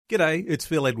G'day, it's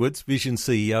Phil Edwards, Vision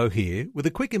CEO here, with a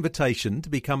quick invitation to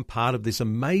become part of this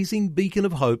amazing beacon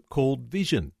of hope called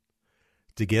Vision.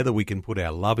 Together we can put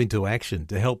our love into action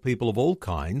to help people of all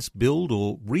kinds build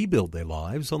or rebuild their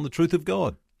lives on the truth of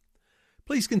God.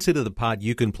 Please consider the part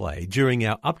you can play during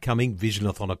our upcoming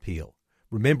Visionathon appeal,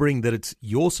 remembering that it's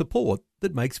your support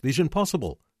that makes Vision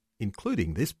possible,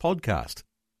 including this podcast.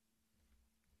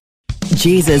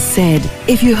 Jesus said,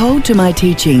 "If you hold to my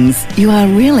teachings, you are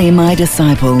really my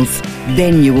disciples.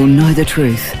 Then you will know the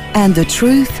truth, and the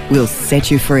truth will set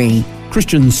you free."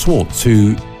 Christian Swartz,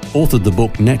 who authored the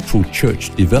book Natural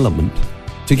Church Development,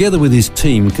 together with his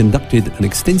team conducted an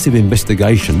extensive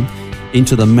investigation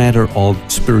into the matter of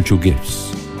spiritual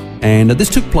gifts. And this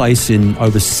took place in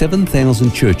over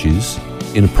 7,000 churches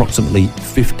in approximately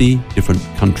 50 different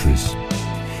countries.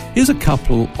 Here's a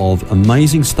couple of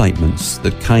amazing statements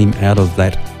that came out of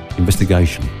that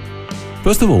investigation.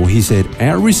 First of all, he said,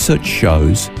 "Our research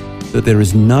shows that there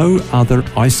is no other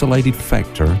isolated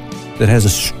factor that has a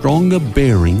stronger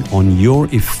bearing on your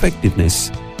effectiveness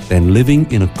than living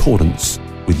in accordance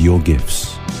with your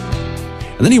gifts."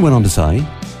 And then he went on to say,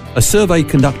 a survey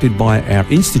conducted by our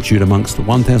institute amongst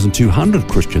 1,200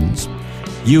 Christians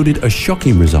yielded a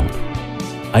shocking result.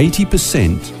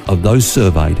 80% of those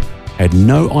surveyed had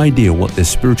no idea what their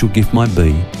spiritual gift might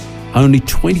be. Only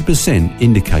 20%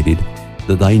 indicated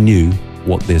that they knew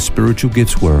what their spiritual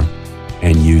gifts were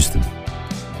and used them.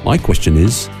 My question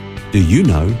is, do you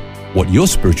know what your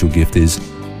spiritual gift is,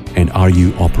 and are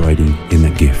you operating in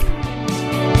that gift?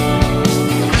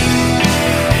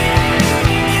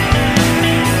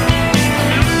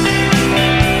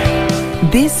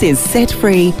 This is Set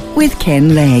Free with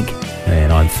Ken Legg.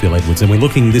 And I'm Phil Edwards, and we're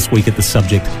looking this week at the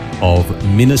subject of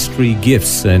ministry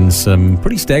gifts and some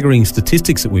pretty staggering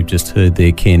statistics that we've just heard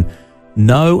there, Ken.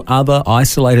 No other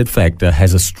isolated factor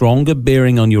has a stronger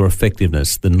bearing on your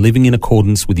effectiveness than living in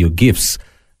accordance with your gifts,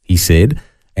 he said,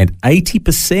 and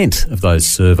 80% of those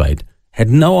surveyed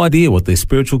had no idea what their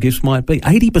spiritual gifts might be.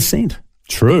 80%.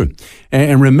 True.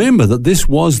 And remember that this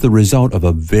was the result of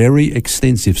a very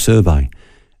extensive survey.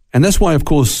 And that's why, of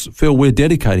course, Phil, we're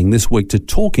dedicating this week to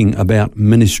talking about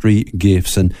ministry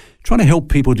gifts and trying to help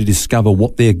people to discover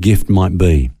what their gift might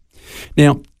be.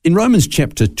 Now, in Romans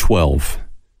chapter 12,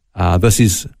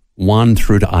 verses 1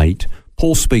 through to 8,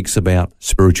 Paul speaks about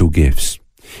spiritual gifts.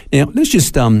 Now, let's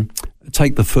just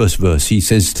take the first verse. He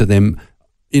says to them,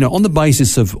 on the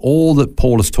basis of all that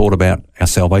Paul has taught about our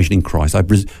salvation in Christ,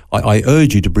 I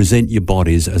urge you to present your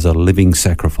bodies as a living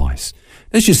sacrifice.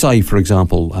 Let's just say, for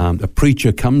example, a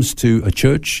preacher comes to a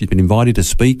church, he's been invited to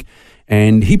speak,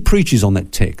 and he preaches on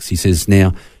that text. He says,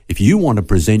 now, if you want to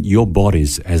present your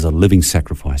bodies as a living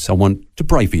sacrifice, I want to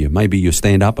pray for you. Maybe you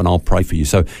stand up and I'll pray for you.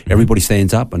 So everybody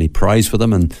stands up and he prays for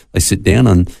them and they sit down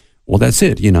and, well, that's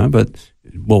it, But,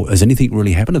 well, has anything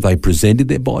really happened? Have they presented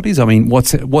their bodies? I mean,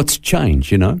 what's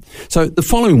changed, So the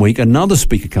following week, another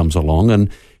speaker comes along and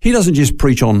he doesn't just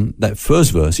preach on that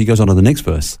first verse. He goes on to the next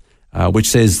verse. Which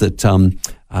says that,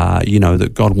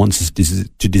 that God wants us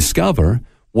to discover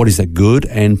what is that good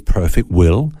and perfect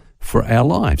will for our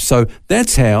lives. So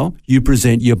that's how you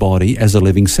present your body as a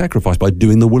living sacrifice, by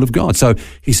doing the will of God. So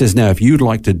he says, now, if you'd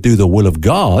like to do the will of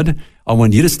God, I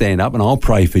want you to stand up and I'll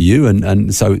pray for you.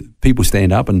 And so people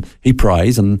stand up and he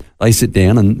prays and they sit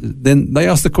down and then they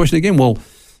ask the question again, well,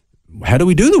 how do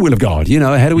we do the will of God?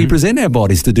 How do we present our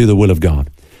bodies to do the will of God?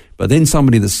 But then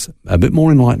somebody that's a bit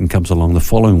more enlightened comes along the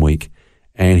following week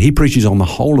and he preaches on the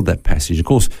whole of that passage. Of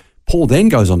course, Paul then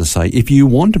goes on to say, if you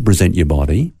want to present your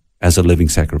body as a living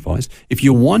sacrifice, if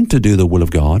you want to do the will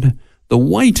of God, the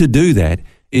way to do that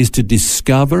is to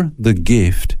discover the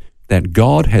gift that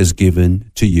God has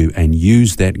given to you and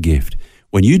use that gift.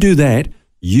 When you do that,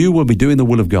 you will be doing the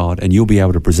will of God and you'll be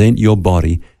able to present your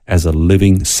body as a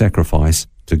living sacrifice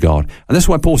to God. And that's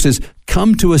why Paul says,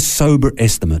 come to a sober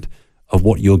estimate of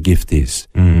what your gift is,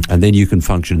 and then you can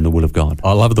function in the will of God.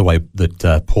 I love the way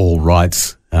that Paul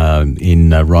writes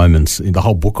in Romans, in the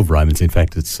whole book of Romans. In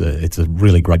fact, it's a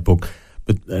really great book.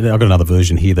 But I've got another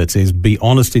version here that says, be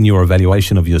honest in your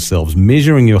evaluation of yourselves,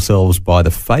 measuring yourselves by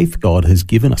the faith God has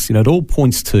given us. It all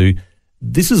points to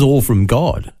this is all from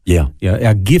God. Yeah.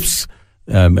 Our gifts,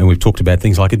 and we've talked about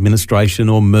things like administration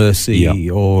or mercy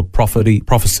or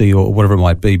prophecy or whatever it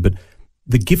might be, but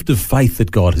the gift of faith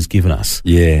that God has given us.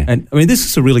 Yeah. And I mean, this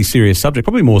is a really serious subject,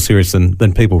 probably more serious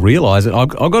than people realise. I've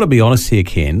got to be honest here,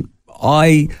 Ken.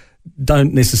 I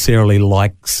don't necessarily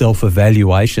like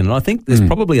self-evaluation. And I think there's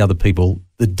probably other people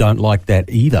that don't like that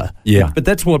either. Yeah. But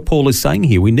that's what Paul is saying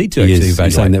here. We need to actually evaluate.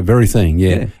 He's saying that very thing,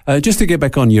 yeah. Just to get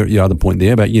back on your other point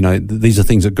there about, these are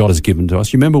things that God has given to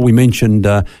us. You remember we mentioned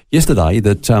yesterday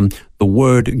that the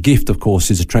word gift, of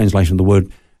course, is a translation of the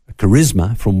word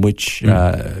charisma, from which,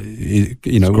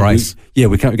 grace.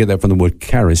 We can't get that from the word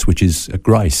charis, which is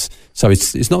grace. So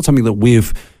it's not something that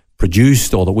we've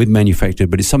produced or that we've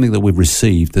manufactured, but it's something that we've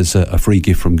received as a free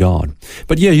gift from God.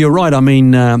 But yeah, you're right. I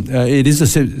mean, it is a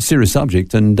serious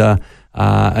subject, and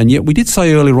yet we did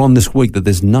say earlier on this week that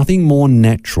there's nothing more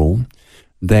natural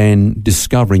than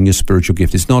discovering your spiritual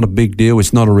gift. It's not a big deal.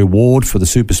 It's not a reward for the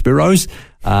super spiros.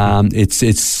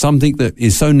 It's something that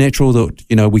is so natural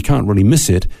that we can't really miss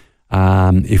it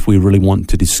if we really want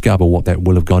to discover what that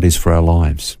will of God is for our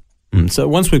lives. So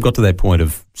once we've got to that point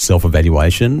of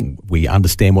self-evaluation, we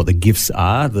understand what the gifts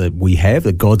are that we have,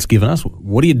 that God's given us.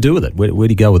 What do you do with it? Where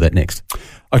do you go with that next?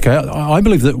 Okay, I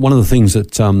believe that one of the things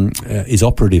that is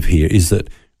operative here is that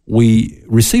we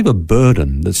receive a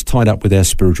burden that's tied up with our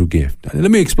spiritual gift.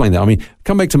 Let me explain that. I mean,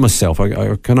 come back to myself.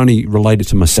 I can only relate it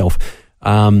to myself.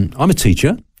 I'm a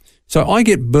teacher, so I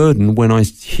get burdened when I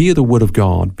hear the Word of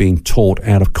God being taught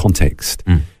out of context,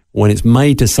 when it's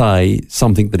made to say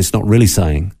something that it's not really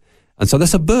saying. And so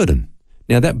that's a burden.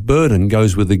 Now, that burden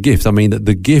goes with the gift. I mean, that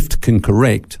the gift can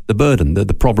correct the burden, the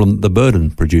problem the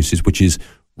burden produces, which is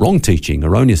wrong teaching,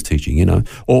 erroneous teaching,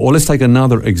 Or let's take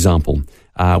another example.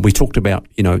 We talked about,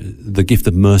 the gift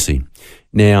of mercy.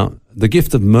 Now, the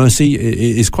gift of mercy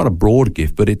is quite a broad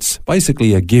gift, but it's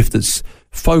basically a gift that's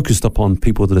focused upon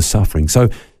people that are suffering. So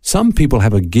some people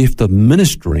have a gift of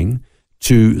ministering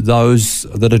to those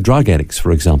that are drug addicts,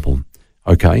 for example,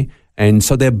 okay? And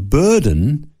so their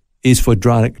burden is for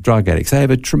drug addicts. They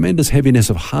have a tremendous heaviness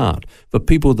of heart for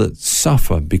people that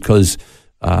suffer because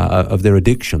of their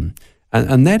addiction.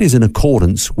 And that is in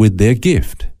accordance with their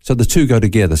gift. So the two go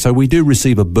together. So we do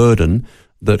receive a burden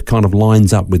that kind of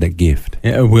lines up with that gift.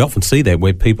 Yeah, we often see that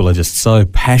where people are just so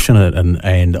passionate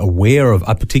and aware of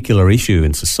a particular issue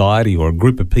in society or a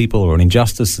group of people or an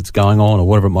injustice that's going on or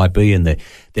whatever it might be, and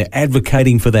they're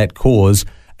advocating for that cause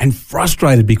and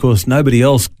frustrated because nobody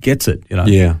else gets it,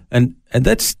 Yeah. And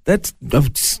that's I'm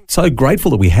so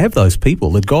grateful that we have those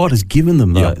people, that God has given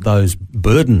them those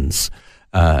burdens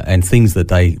and things that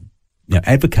they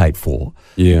advocate for.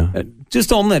 Yeah.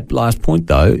 Just on that last point,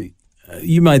 though,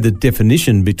 you made the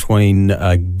definition between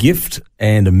a gift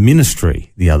and a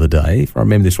ministry the other day. If I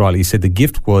remember this rightly, you said the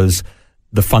gift was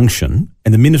the function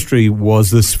and the ministry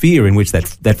was the sphere in which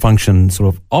that function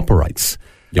sort of operates.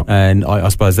 Yep. And I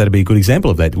suppose that'd be a good example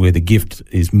of that, where the gift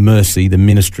is mercy, the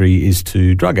ministry is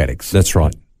to drug addicts. That's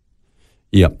right.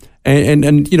 Yeah. And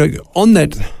on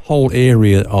that whole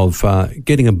area of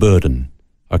getting a burden,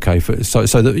 okay, so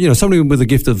that, somebody with a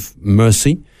gift of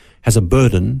mercy has a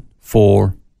burden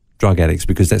for drug addicts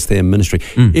because that's their ministry.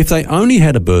 If they only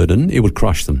had a burden, it would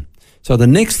crush them. So the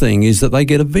next thing is that they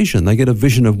get a vision. They get a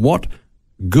vision of what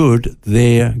good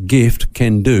their gift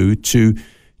can do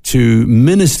to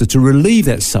minister, to relieve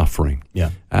that suffering.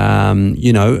 Yeah.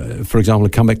 For example, to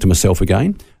come back to myself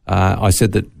again, I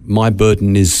said that my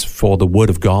burden is for the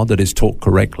Word of God, that is taught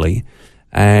correctly.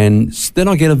 And then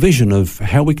I get a vision of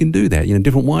how we can do that,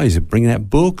 different ways of bringing out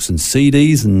books and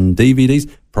CDs and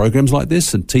DVDs, programs like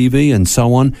this and TV and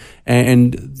so on.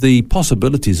 And the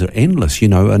possibilities are endless,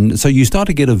 and so you start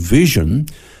to get a vision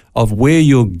of where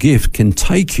your gift can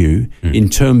take you in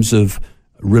terms of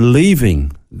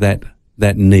relieving that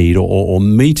need or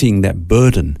meeting that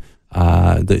burden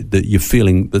that you're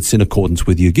feeling that's in accordance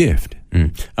with your gift.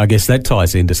 I guess that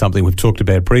ties into something we've talked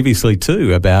about previously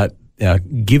too, about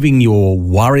giving your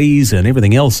worries and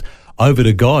everything else over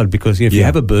to God, because if you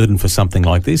have a burden for something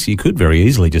like this, you could very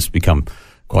easily just become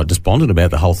quite despondent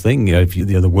about the whole thing. If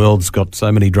the world's got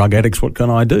so many drug addicts, what can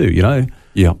I do?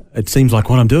 Yeah. It seems like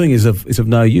what I'm doing is of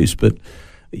no use, but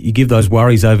you give those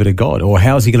worries over to God, or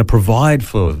how is He going to provide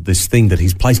for this thing that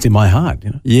He's placed in my heart?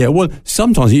 Yeah, well,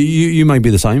 sometimes you may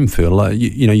be the same, Phil.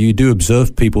 You do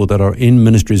observe people that are in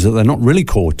ministries that they're not really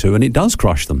called to, and it does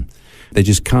crush them. They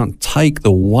just can't take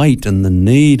the weight and the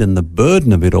need and the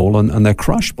burden of it all, and they're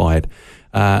crushed by it.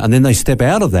 And then they step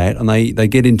out of that, and they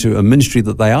get into a ministry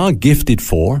that they are gifted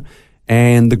for,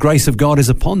 and the grace of God is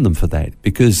upon them for that.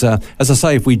 Because, as I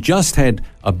say, if we just had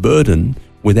a burden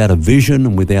without a vision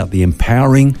and without the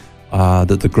empowering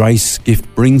that the grace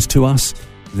gift brings to us,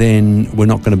 then we're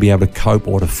not going to be able to cope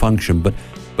or to function.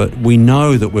 But we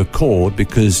know that we're called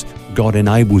because God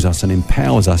enables us and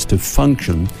empowers us to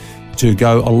function, to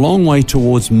go a long way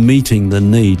towards meeting the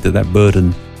need that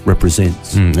burden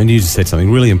represents. And you just said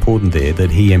something really important there, that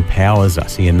he empowers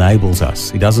us, he enables us.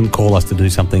 He doesn't call us to do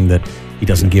something that he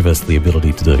doesn't give us the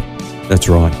ability to do. That's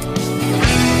right.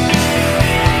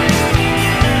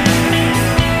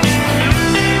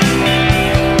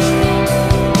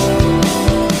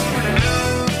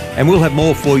 And we'll have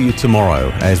more for you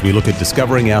tomorrow as we look at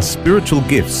discovering our spiritual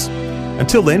gifts.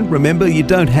 Until then, remember, you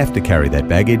don't have to carry that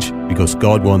baggage because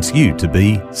God wants you to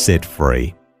be set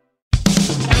free.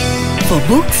 For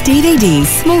books, DVDs,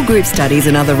 small group studies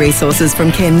and other resources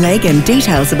from Ken Legg and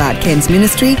details about Ken's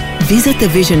ministry, visit the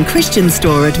Vision Christian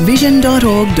store at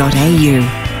vision.org.au.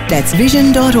 That's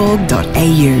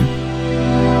vision.org.au.